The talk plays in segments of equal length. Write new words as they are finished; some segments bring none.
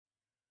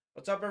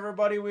What's up,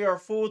 everybody? We are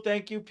full.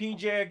 Thank you,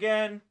 PJ,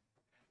 again.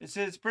 This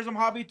is Prizm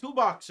Hobby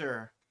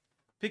 2-Boxer.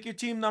 Pick your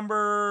team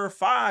number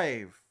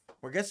 5.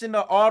 We're guessing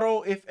the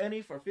auto, if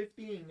any, for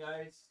 15,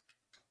 guys.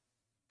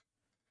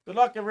 Good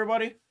luck,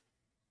 everybody.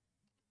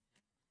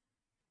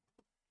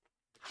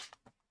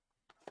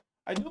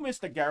 I do miss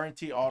the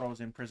guarantee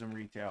autos in Prizm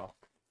Retail.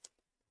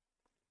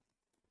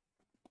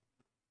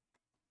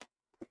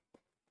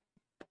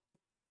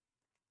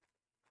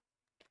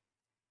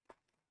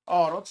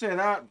 Oh, don't say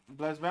that,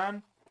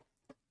 Blesman.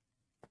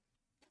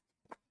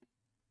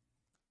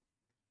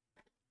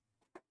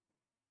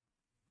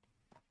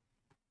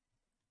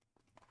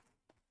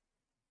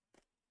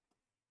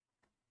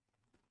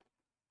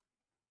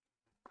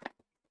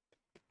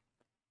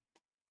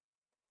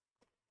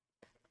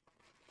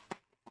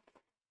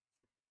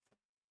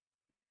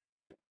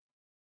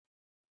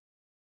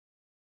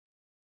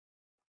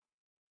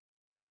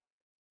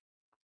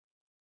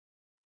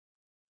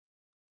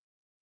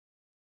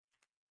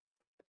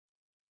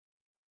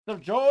 What's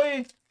up,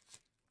 Joey?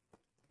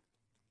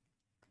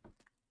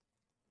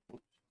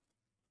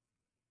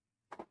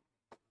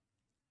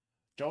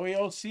 Joey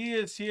OC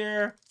is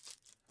here.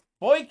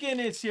 Boykin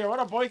is here. What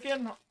up,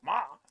 Boykin?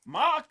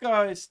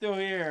 Maka is still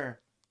here.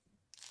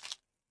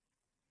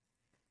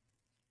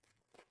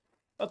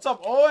 What's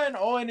up, Owen?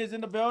 Owen is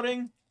in the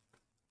building.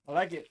 I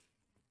like it.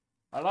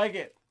 I like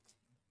it.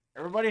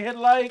 Everybody hit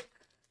like.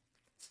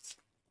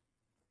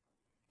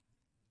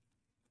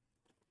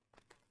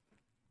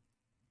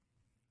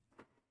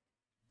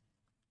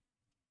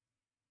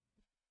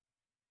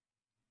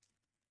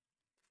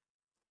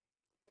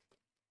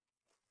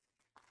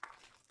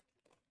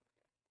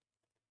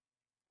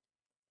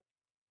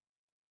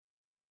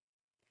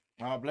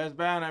 Bless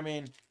Band, I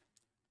mean,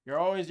 you're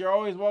always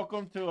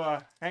welcome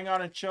to hang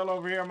out and chill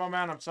over here, my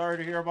man. I'm sorry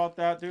to hear about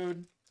that,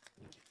 dude.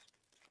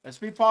 Let's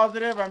be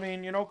positive. I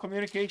mean, you know,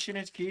 communication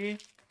is key.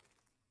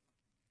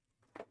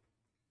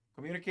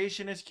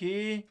 Communication is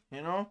key,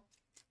 you know.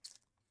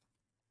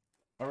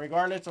 But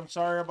regardless, I'm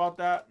sorry about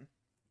that.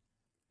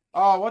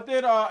 What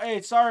did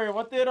hey, sorry,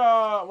 what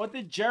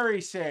did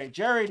Jerry say?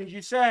 Jerry, did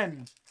you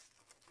send?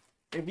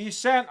 If you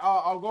sent,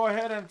 I'll go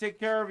ahead and take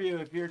care of you.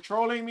 If you're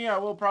trolling me, I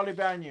will probably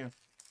ban you.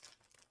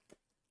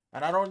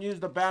 And I don't use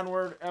the ban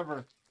word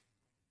ever.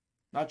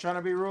 Not trying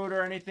to be rude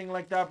or anything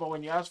like that, but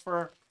when you ask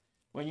for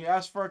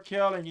a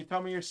kill and you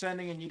tell me you're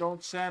sending and you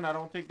don't send, I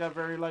don't take that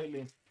very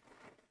lightly.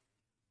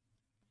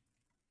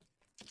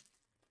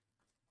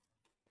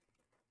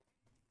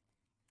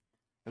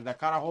 Because that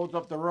kind of holds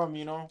up the room,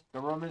 you know?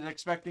 The room is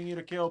expecting you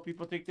to kill.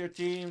 People take their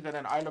teams, and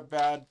then I look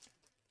bad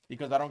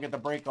because I don't get the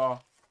break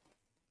off.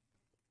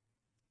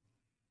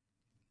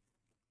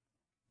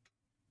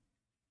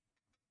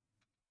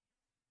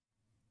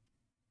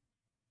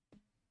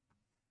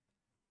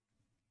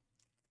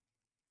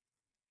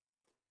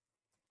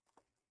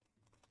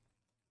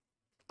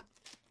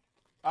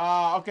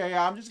 Okay,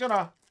 yeah, I'm just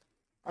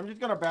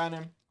gonna ban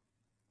him.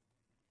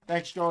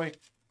 Thanks, Joey.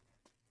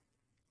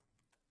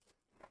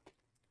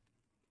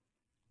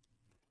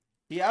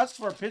 He asked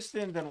for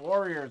Pistons and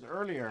Warriors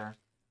earlier.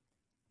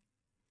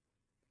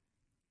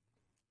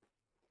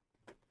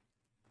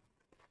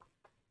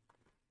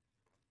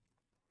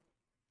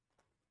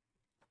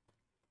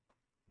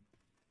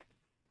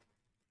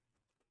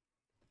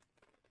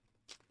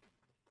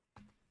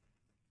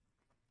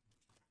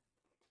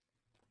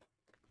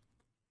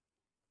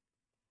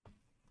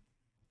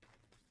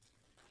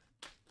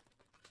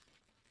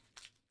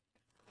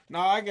 No,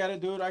 I get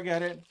it, dude. I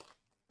get it.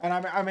 And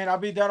I mean, I'll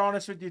be dead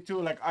honest with you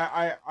too. Like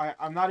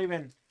I'm not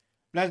even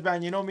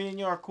Lesban. You know, me and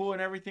you are cool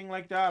and everything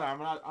like that. I'm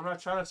not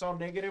trying to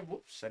sound negative.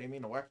 Whoops, I didn't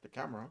mean to whack the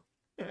camera.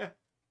 There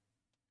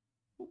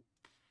you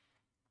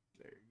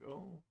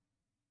go.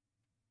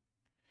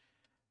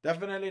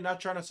 Definitely not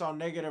trying to sound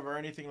negative or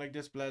anything like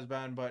this,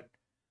 Blesban. But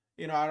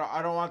you know,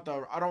 I don't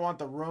want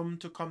the room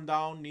to come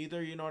down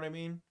neither. You know what I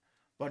mean?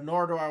 But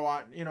nor do I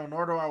want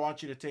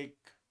you to take.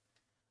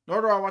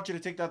 Nor do I want you to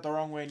take that the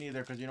wrong way neither,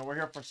 because, you know, we're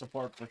here for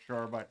support for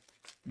sure, but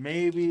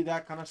maybe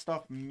that kind of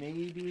stuff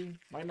might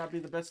not be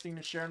the best thing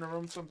to share in the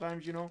room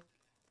sometimes, you know.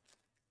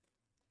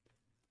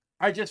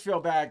 I just feel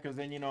bad because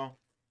then, you know,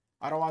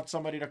 I don't want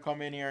somebody to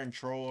come in here and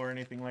troll or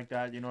anything like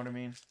that, you know what I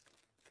mean?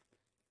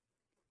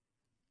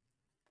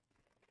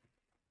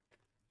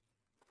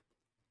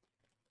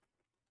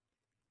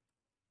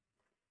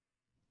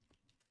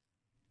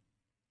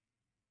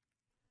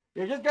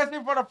 You're just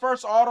guessing for the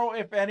first auto,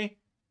 if any.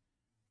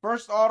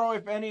 First auto,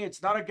 if any.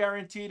 It's not a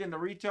guaranteed in the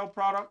retail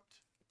product.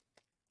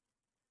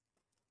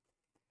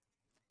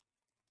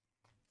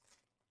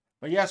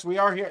 But yes, we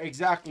are here.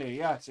 Exactly.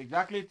 Yes,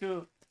 exactly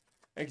to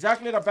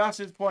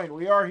Bass's point.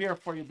 We are here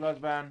for you,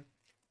 Bloodman.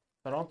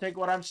 So don't take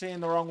what I'm saying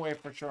the wrong way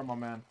for sure, my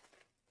man.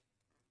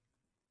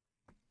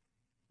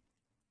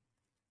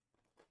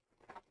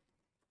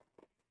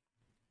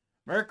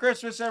 Merry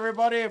Christmas,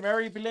 everybody.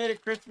 Merry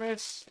belated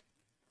Christmas.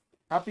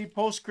 Happy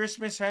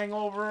post-Christmas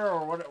hangover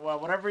or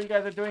whatever you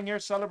guys are doing here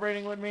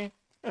celebrating with me.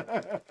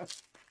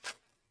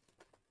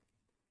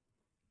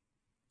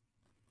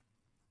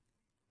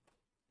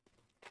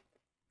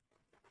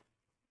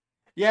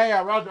 Yeah,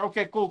 yeah, Roger.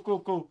 Okay, cool, cool,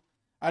 cool.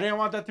 I didn't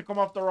want that to come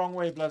off the wrong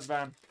way, Bless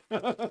Van.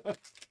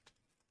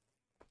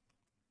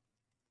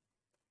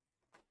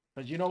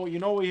 Cause you know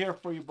we're here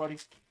for you, buddy.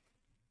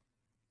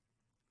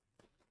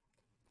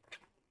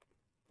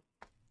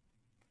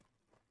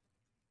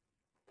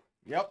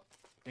 Yep,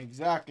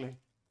 exactly.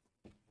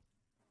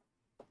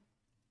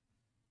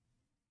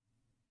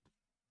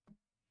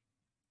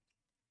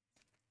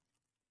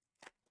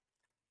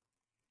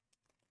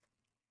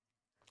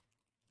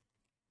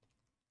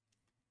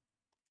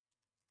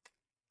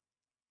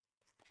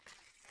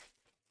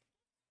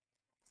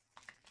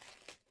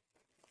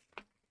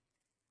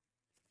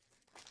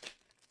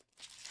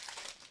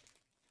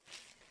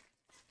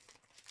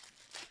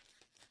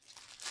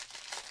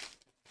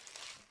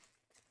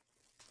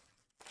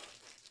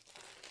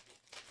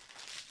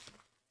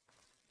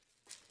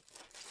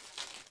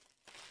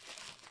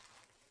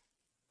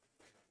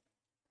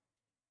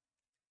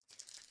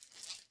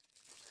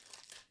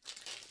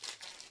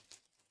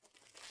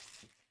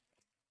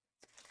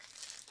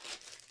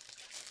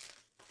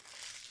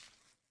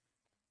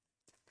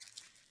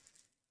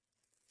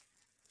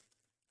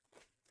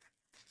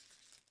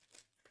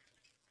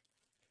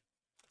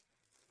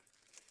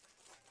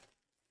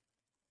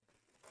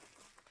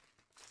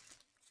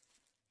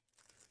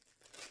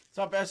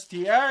 What's up,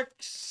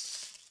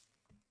 STX?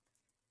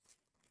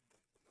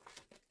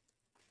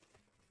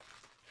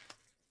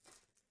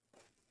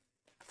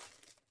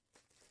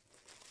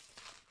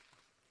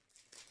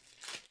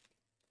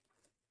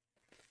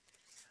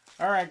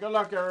 All right, good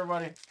luck,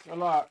 everybody. Good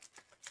luck.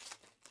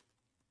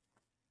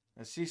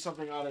 Let's see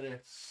something out of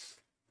this.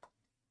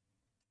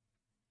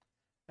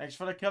 Thanks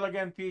for the kill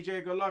again,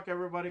 PJ. Good luck,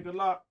 everybody. Good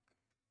luck.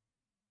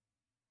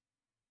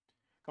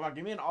 Come on,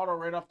 give me an auto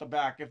right off the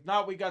back. If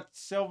not, we got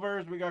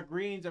silvers, we got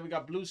greens, and we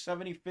got blue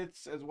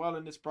 75ths as well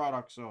in this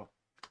product. So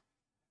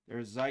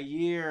there's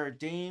Zaire,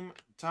 Dame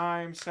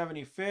Time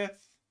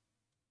 75th.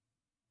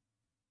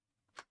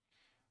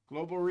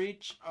 Global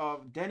Reach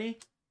of Denny.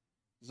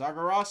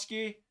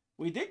 Zagorowski.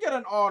 We did get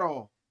an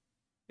auto.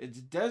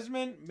 It's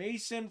Desmond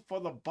Mason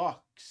for the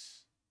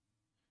Bucks.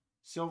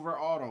 Silver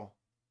auto.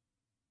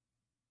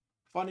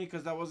 Funny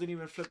because that wasn't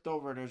even flipped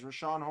over. There's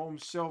Rashawn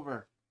Holmes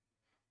silver.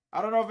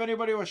 I don't know if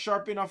anybody was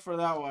sharp enough for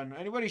that one.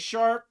 Anybody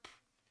sharp?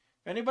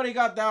 Anybody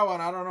got that one?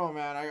 I don't know,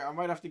 man. I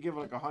might have to give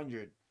like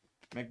 100.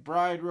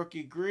 McBride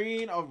rookie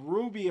green of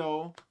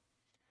Rubio.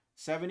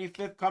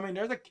 75th coming.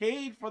 There's a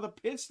Cade for the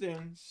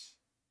Pistons.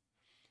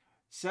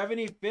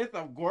 75th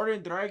of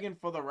Gordon Dragon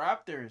for the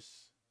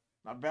Raptors.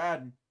 Not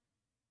bad.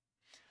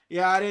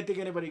 Yeah, I didn't think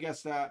anybody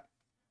guessed that.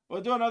 We'll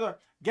do another.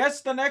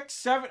 Guess the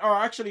next 7. Or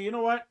actually, you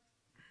know what?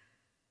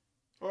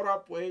 Hold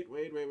up. Wait.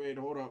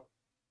 Hold up.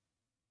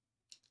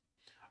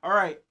 All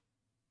right.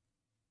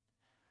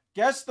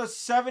 Guess the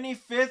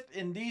 75th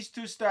in these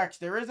two stacks.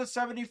 There is a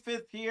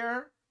 75th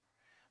here.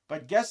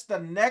 But guess the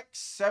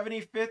next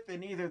 75th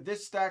in either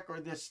this stack or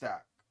this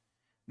stack.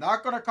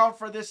 Not going to count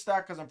for this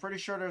stack because I'm pretty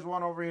sure there's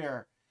one over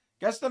here.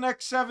 Guess the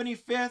next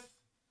 75th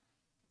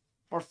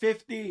for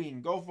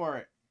 15. Go for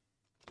it.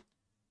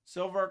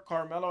 Silver,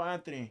 Carmelo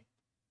Anthony.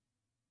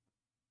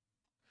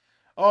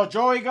 Oh,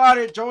 Joey got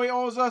it. Joey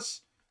owes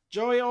us.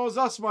 Joey owes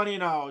us money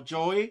now.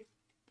 Joey.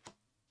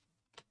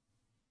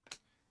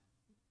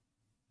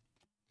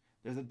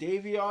 There's a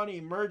Davion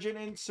Emergent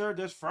insert.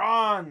 There's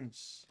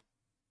Franz.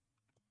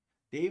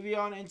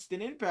 Davion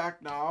Instant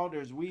Impact now.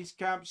 There's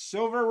Wieskamp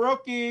Silver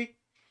Rookie.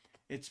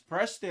 It's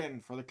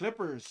Preston for the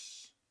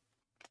Clippers.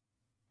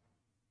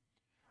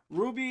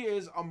 Ruby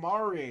is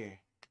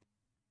Amari.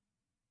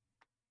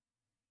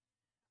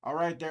 All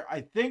right, there.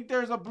 I think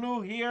there's a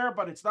blue here,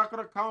 but it's not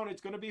going to count.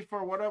 It's going to be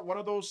for one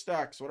of those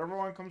stacks. Whatever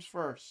one comes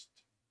first.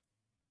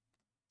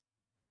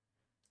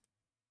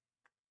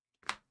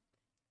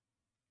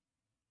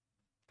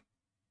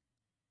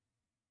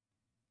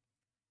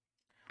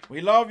 We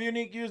love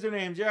unique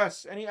usernames.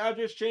 Yes. Any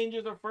address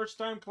changes or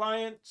first-time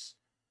clients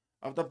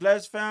of the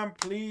Blez fam,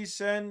 please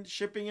send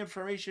shipping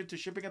information to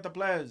shipping at the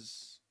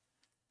Blez.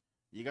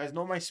 You guys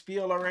know my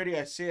spiel already.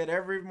 I say it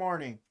every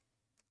morning.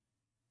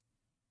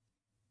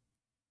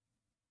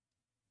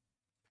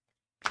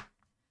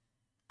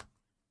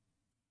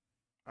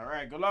 All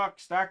right, good luck.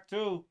 Stack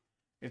 2.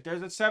 If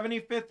there's a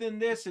 75th in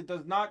this, it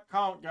does not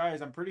count,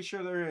 guys. I'm pretty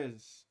sure there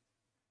is.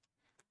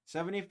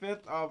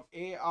 75th of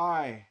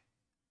AI.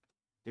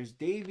 There's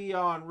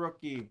Davion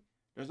rookie.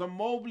 There's a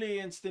Mobley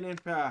instant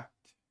impact.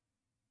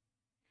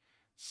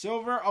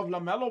 Silver of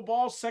LaMelo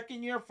Ball,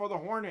 second year for the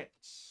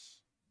Hornets.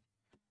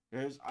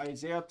 There's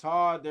Isaiah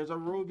Todd. There's a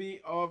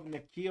Ruby of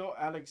Nickeil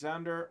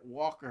Alexander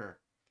Walker.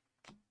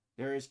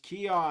 There is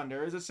Keon.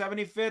 There is a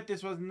 75th.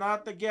 This was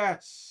not the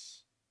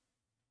guess.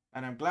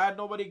 And I'm glad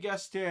nobody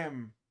guessed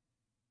him.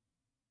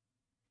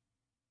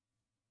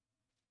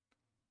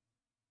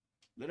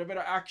 Little bit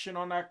of action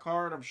on that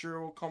card. I'm sure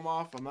it will come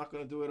off. I'm not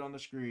going to do it on the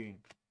screen.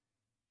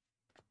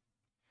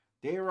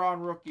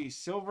 Dayron rookie.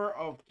 Silver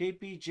of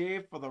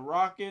KPJ for the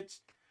Rockets.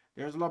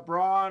 There's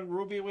LeBron.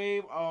 Ruby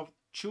Wave of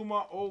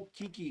Chuma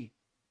Okeke.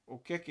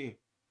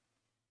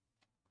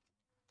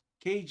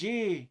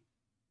 KG.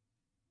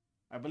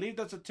 I believe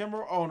that's a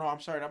Timber. Oh, no, I'm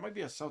sorry. That might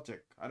be a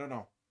Celtic. I don't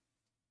know.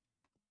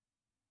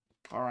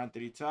 Carl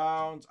Anthony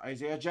Towns.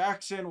 Isaiah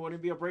Jackson.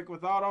 Wouldn't be a break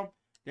without him.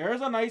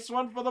 There's a nice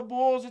one for the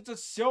Bulls. It's a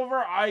silver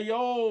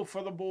IO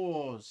for the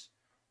Bulls.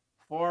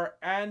 For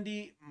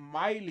Andy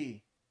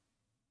Miley.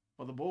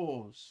 For the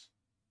Bulls.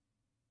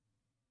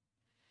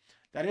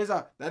 That is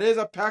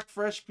a pack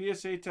fresh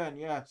PSA 10.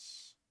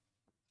 Yes.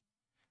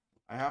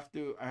 I have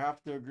to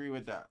agree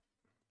with that.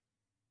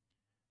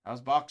 That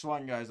was box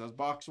 1, guys. That's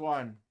box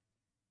 1.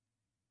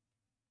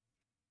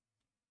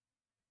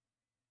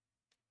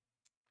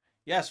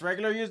 Yes,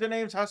 regular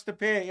usernames has to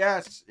pay.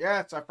 Yes,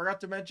 yes. I forgot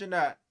to mention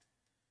that.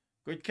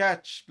 Good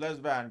catch,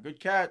 Blesban. Good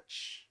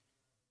catch.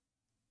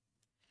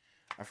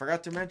 I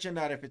forgot to mention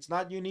that if it's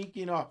not unique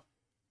enough,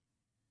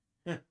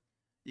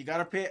 you got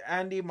to pay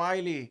Andy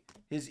Miley.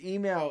 His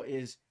email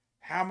is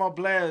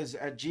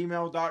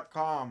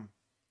hamablez@gmail.com.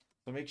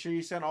 So make sure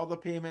you send all the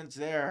payments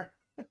there.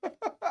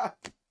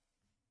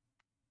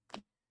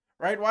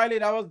 Right, Wiley?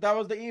 That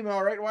was the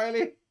email, right,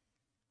 Wiley?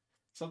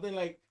 Something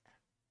like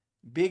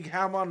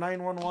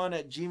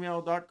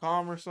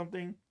bighama911@gmail.com or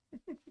something.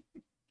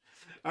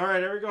 All right,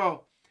 here we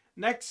go.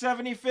 Next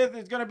 75th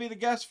is going to be the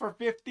guest for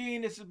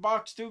 15. This is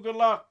box 2. Good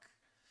luck.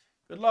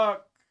 Good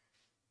luck.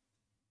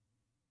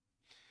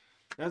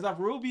 There's a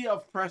Ruby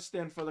of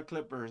Preston for the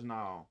Clippers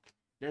now.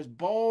 There's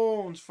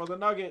Bones for the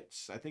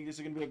Nuggets. I think this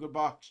is going to be a good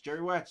box.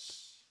 Jerry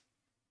West.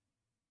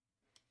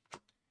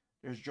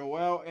 There's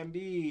Joel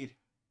Embiid.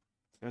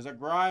 There's a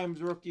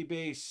Grimes rookie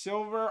base.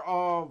 Silver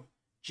of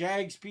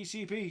Jags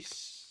PC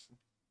piece.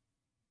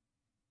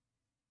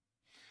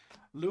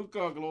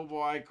 Luca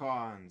Global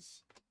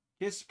Icons.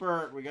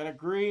 Kispert. We got a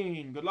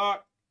green. Good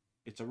luck.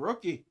 It's a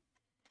rookie.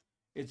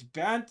 It's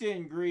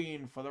Banton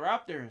green for the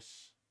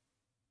Raptors.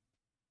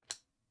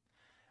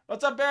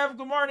 What's up, Bev?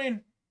 Good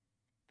morning.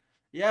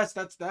 Yes,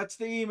 that's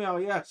the email.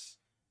 Yes.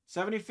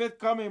 75th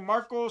coming.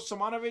 Marco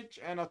Simonovic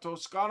and a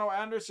Toscano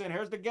Anderson.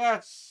 Here's the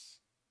guess.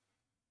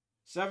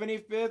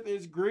 75th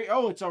is green.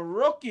 Oh, it's a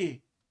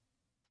rookie.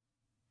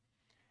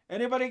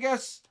 Anybody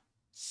guess?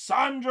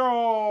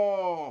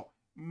 Sandro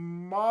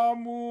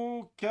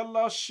Mamu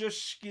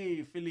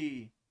Kelashishki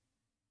Philly.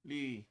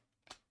 Lee.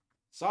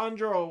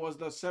 Sandro was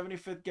the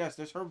 75th guest.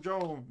 There's Herb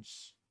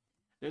Jones.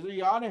 There's a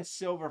Giannis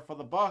silver for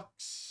the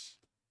Bucks.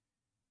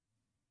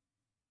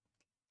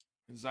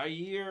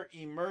 Zaire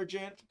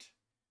Emergent.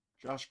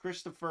 Josh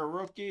Christopher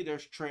rookie.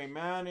 There's Trey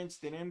Mann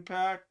instant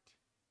impact.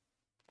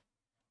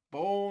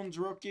 Bones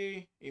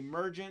rookie.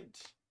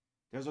 Emergent.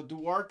 There's a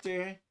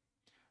Duarte.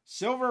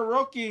 Silver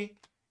rookie.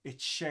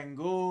 It's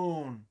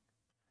Şengün.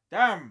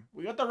 Damn,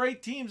 we got the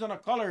right teams on the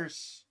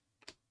colors.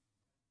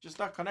 Just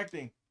not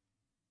connecting.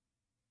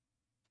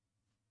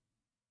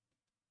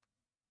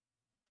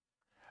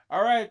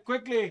 All right,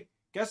 quickly.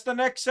 Guess the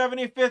next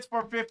 75th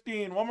for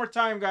 15. One more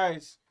time,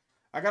 guys.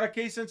 I got a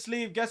case and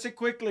sleeve. Guess it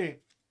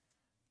quickly.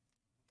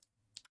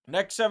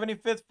 Next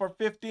 75th for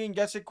 15.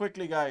 Guess it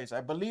quickly, guys.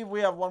 I believe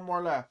we have one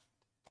more left.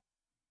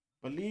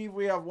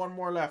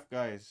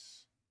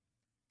 Guys.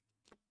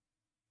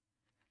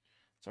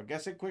 So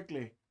guess it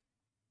quickly.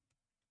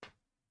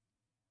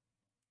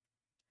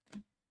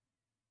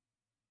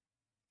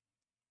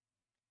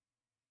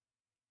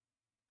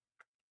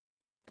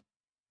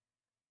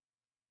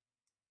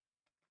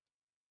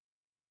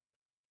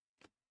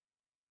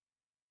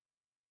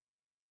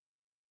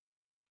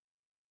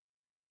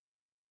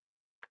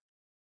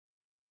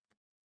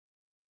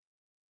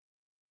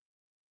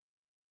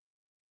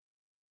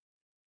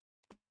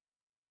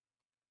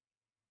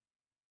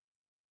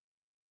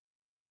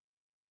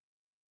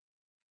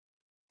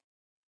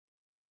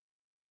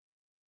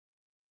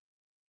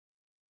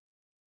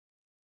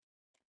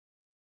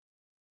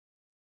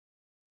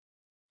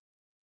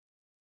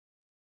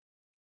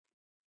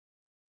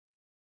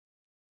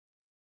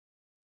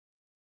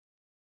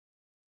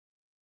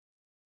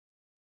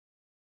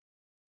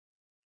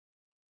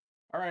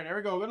 All right, here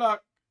we go. Good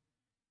luck.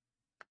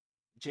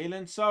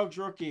 Jalen Suggs,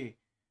 rookie.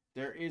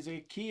 There is a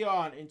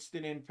Keon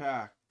instant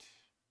impact.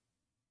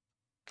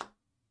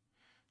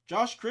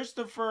 Josh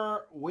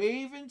Christopher,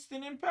 wave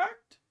instant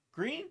impact.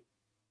 Green.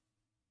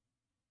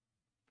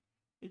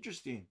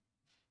 Interesting.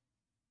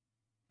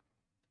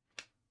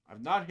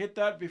 I've not hit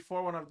that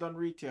before when I've done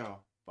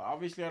retail. But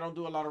obviously I don't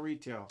do a lot of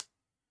retail.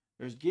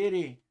 There's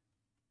Giddy.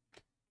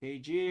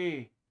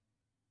 KG.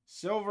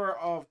 Silver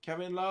of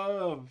Kevin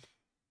Love.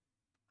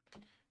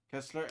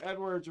 Kessler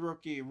Edwards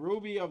rookie.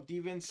 Ruby of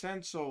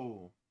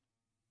DiVincenzo.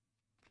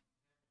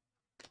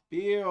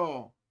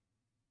 Beal.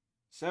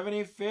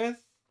 75th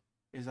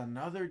is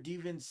another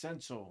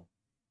DiVincenzo.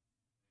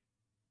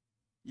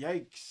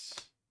 Yikes.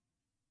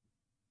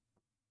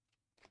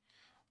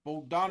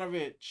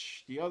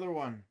 Bogdanovich, the other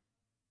one.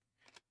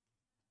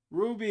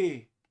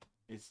 Ruby.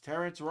 It's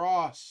Terrence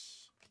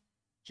Ross.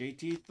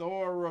 JT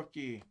Thor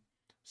rookie.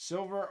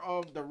 Silver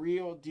of the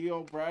real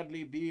deal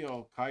Bradley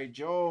Beal. Kai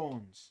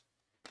Jones.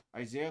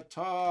 Isaiah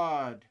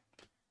Todd.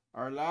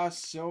 Our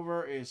last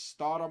silver is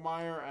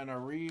Stoudemire and a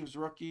Reeves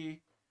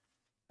rookie.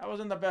 That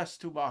wasn't the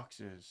best 2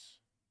 boxes.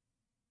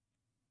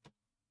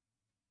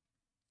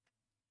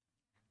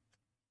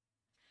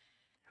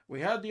 We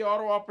had the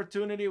auto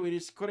opportunity. We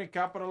just couldn't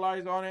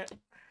capitalize on it.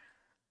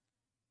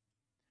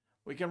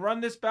 We can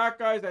run this back,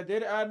 guys. I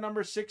did add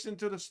number 6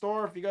 into the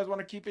store if you guys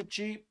want to keep it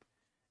cheap.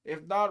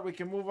 If not, we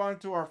can move on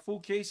to our full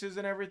cases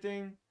and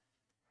everything.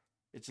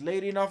 It's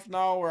late enough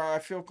now where I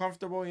feel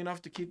comfortable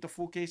enough to keep the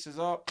full cases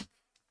up.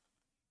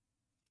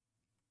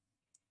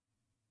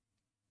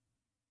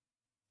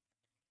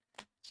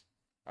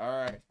 All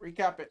right,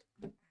 recap it.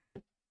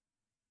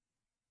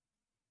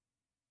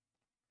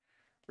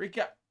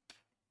 Recap.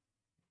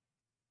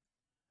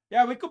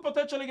 Yeah, we could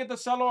potentially get the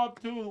cello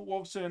up too,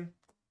 Wolfson.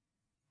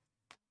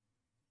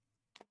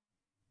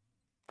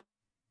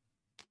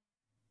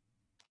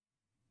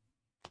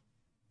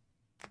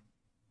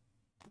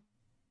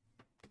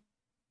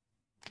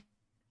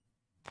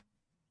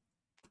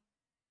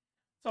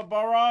 What's up,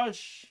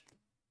 Barrage?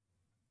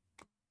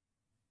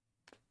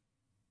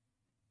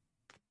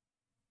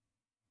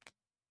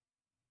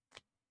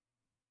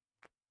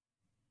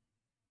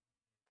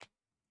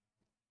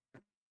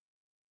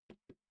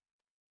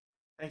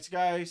 Thanks,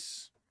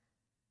 guys.